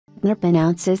QNAP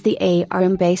announces the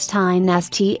ARM-based AI NAS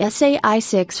TS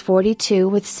AI642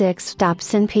 with 6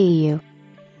 TOPS NPU.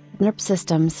 QNAP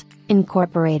Systems,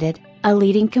 Incorporated, a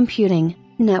leading computing,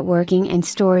 networking and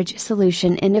storage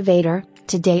solution innovator,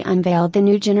 today unveiled the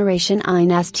new generation AI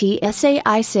NAS TS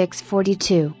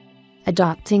AI642.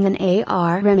 Adopting an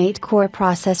ARM 8-core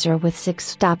processor with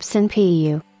 6 TOPS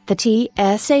NPU, the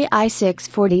TS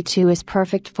AI642 is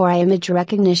perfect for image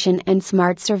recognition and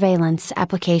smart surveillance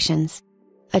applications.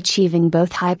 Achieving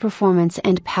both high performance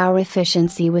and power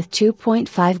efficiency with 2.5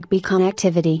 GB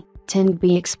connectivity, 10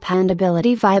 GB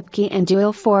expandability via IP and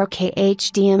dual 4K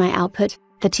HDMI output,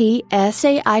 the TS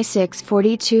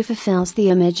AI642 fulfills the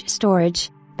image storage,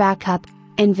 backup,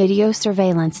 and video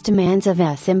surveillance demands of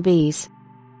SMBs.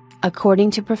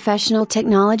 According to professional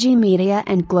technology media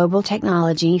and global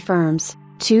technology firms,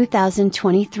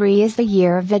 2023 is the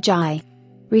year of Edge AI.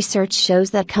 Research shows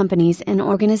that companies and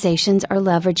organizations are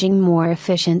leveraging more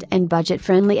efficient and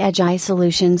budget-friendly Edge AI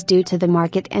solutions due to the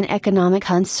market and economic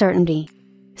uncertainty,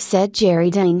 said Jerry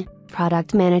Ding,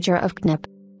 product manager of QNAP.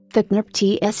 The QNAP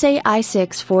TS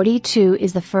AI642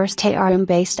 is the first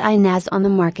ARM-based AI NAS on the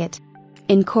market.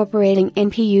 Incorporating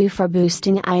NPU for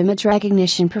boosting image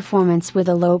recognition performance with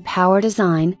a low-power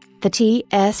design, the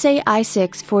TS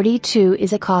AI642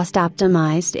 is a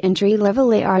cost-optimized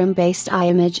entry-level ARM-based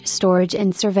image storage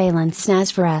and surveillance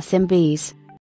NAS for SMBs.